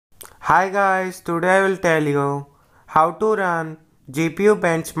Hi guys, today I will tell you how to run GPU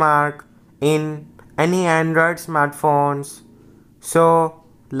benchmark in any Android smartphones. So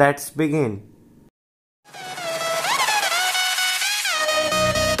let's begin.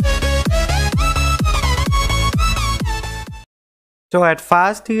 So at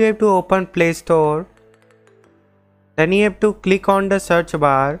first you have to open Play Store. Then you have to click on the search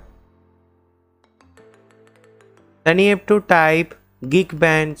bar. Then you have to type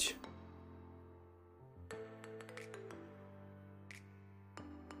Geekbench.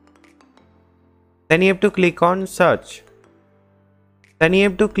 Then you have to click on search. Then you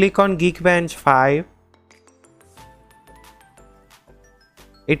have to click on Geekbench 5.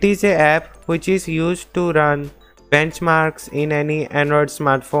 It is an app which is used to run benchmarks in any Android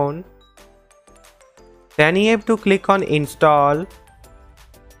smartphone. Then you have to click on install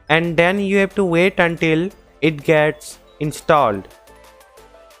and then you have to wait until it gets installed.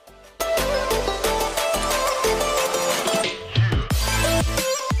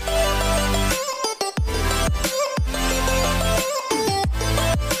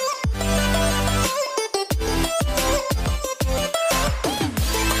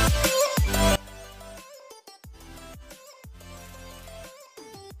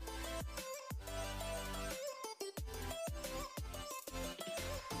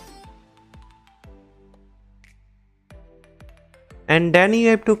 And then you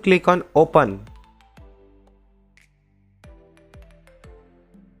have to click on open.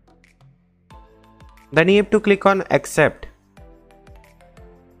 Then you have to click on accept.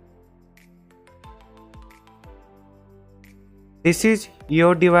 This is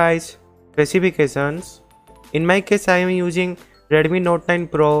your device specifications. In my case I am using Redmi Note 9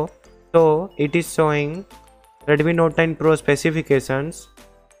 Pro, so it is showing Redmi Note 9 Pro specifications.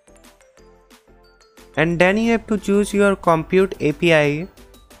 And then you have to choose your compute API.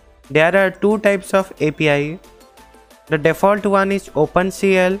 There are two types of API. The default one is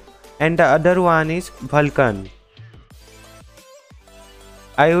OpenCL and the other one is Vulkan.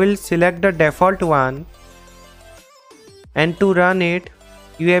 I will select the default one, and to run it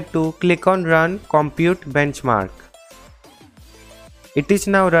you have to click on run compute benchmark. It is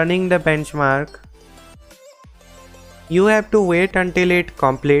now running the benchmark. You have to wait until it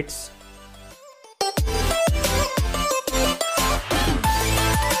completes.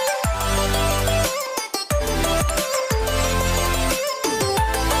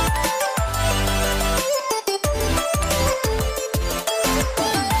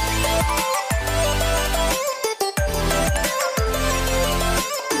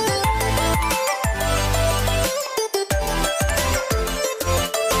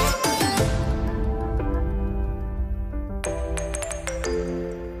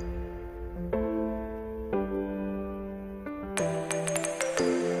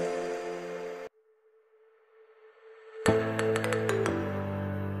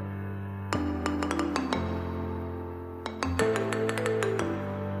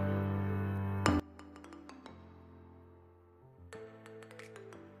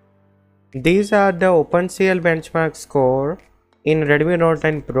 These are the OpenCL benchmark score in Redmi Note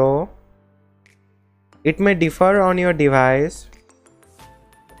 9 Pro. It may differ on your device.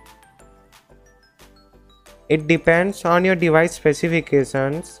 It depends on your device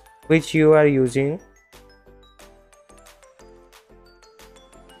specifications which you are using.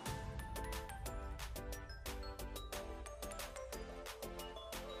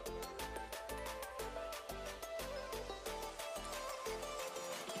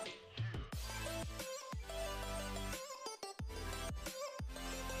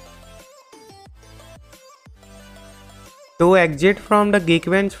 To exit from the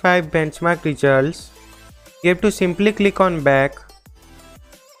Geekbench 5 benchmark results, you have to simply click on back.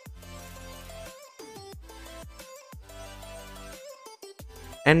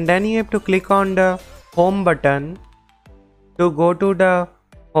 And then you have to click on the home button to go to the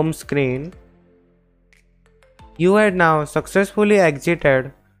home screen. You are now successfully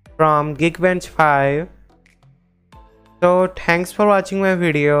exited from Geekbench 5. So thanks for watching my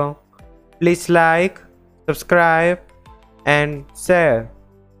video. Please like, subscribe and share.